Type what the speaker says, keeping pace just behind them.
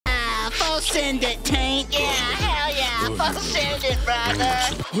Full send it, Taint. Yeah, hell yeah. Full send it, brother.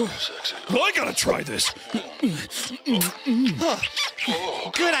 Well, I gotta try this.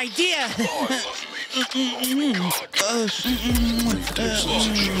 Good idea.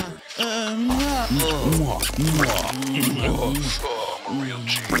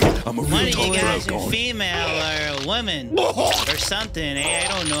 I'm a One real of you guys dog. are female or a woman or something, eh? I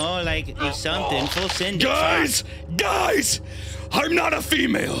don't know, like something. Full send it. Guys, I'm not a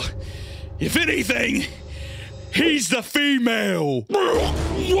female. If anything, he's the female.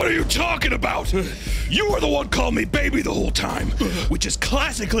 What are you talking about? You were the one calling me baby the whole time, which is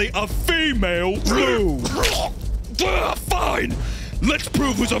classically a female move. Fine. Let's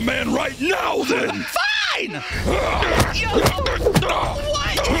prove who's a man right now, then. Fine! What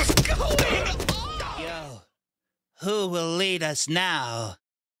is going on? Yo, who will lead us now?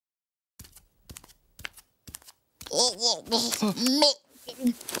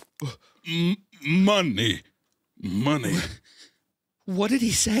 Money. What did he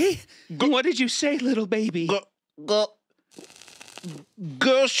say? What did you say, little baby?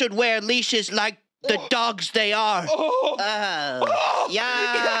 Girls should wear leashes like the dogs they are. Yo,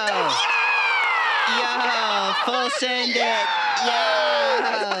 full send it.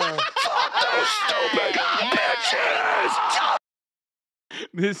 Yo. Stupid bitches!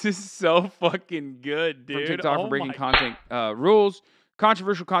 This is so fucking good, dude. From TikTok for breaking content rules.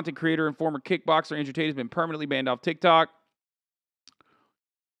 Controversial content creator and former kickboxer Andrew Tate has been permanently banned off TikTok.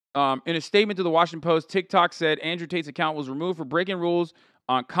 In a statement to the Washington Post, TikTok said Andrew Tate's account was removed for breaking rules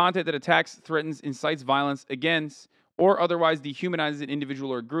on content that attacks, threatens, incites violence against, or otherwise dehumanizes an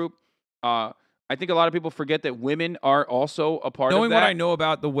individual or group. I think a lot of people forget that women are also a part of that. Knowing what I know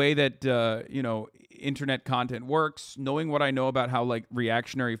about the way that, internet content works, knowing what I know about how, like,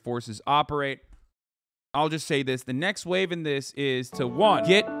 reactionary forces operate, I'll just say this. The next wave in this is to, 1,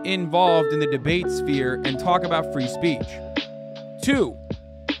 get involved in the debate sphere and talk about free speech. 2,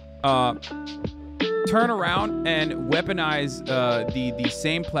 turn around and weaponize the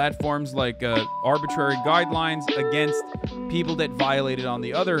same platforms like arbitrary guidelines against people that violated on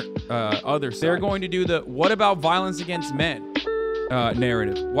the other side. They're going to do the "what about violence against men"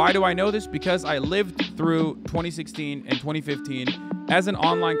 narrative. Why do I know this? Because I lived through 2016 and 2015 as an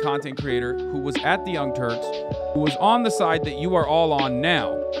online content creator who was at the Young Turks, who was on the side that you are all on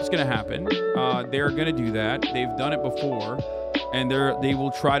now. It's going to happen. They're going to do that. They've done it before. And they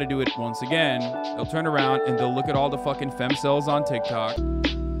will try to do it once again. They'll turn around and they'll look at all the fucking femcells on TikTok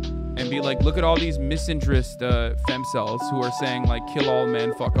and be like, look at all these misinterest femcells who are saying, like, kill all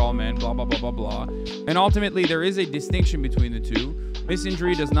men, fuck all men, blah, blah, blah, blah, blah. And ultimately, there is a distinction between the two.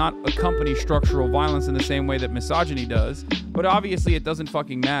 Misinjury does not accompany structural violence in the same way that misogyny does. But obviously, it doesn't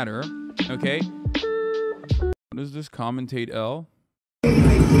fucking matter. Okay? What is this? Commentate L?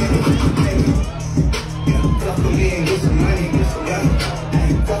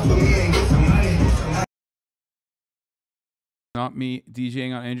 Not me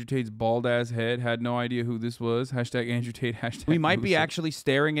DJing on Andrew Tate's bald ass head. Had no idea who this was. Hashtag Andrew Tate. Hashtag we might be actually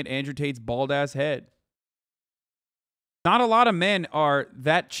staring at Andrew Tate's bald ass head. Not a lot of men are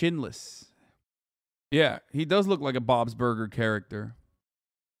that chinless. Yeah, he does look like a Bob's Burger character.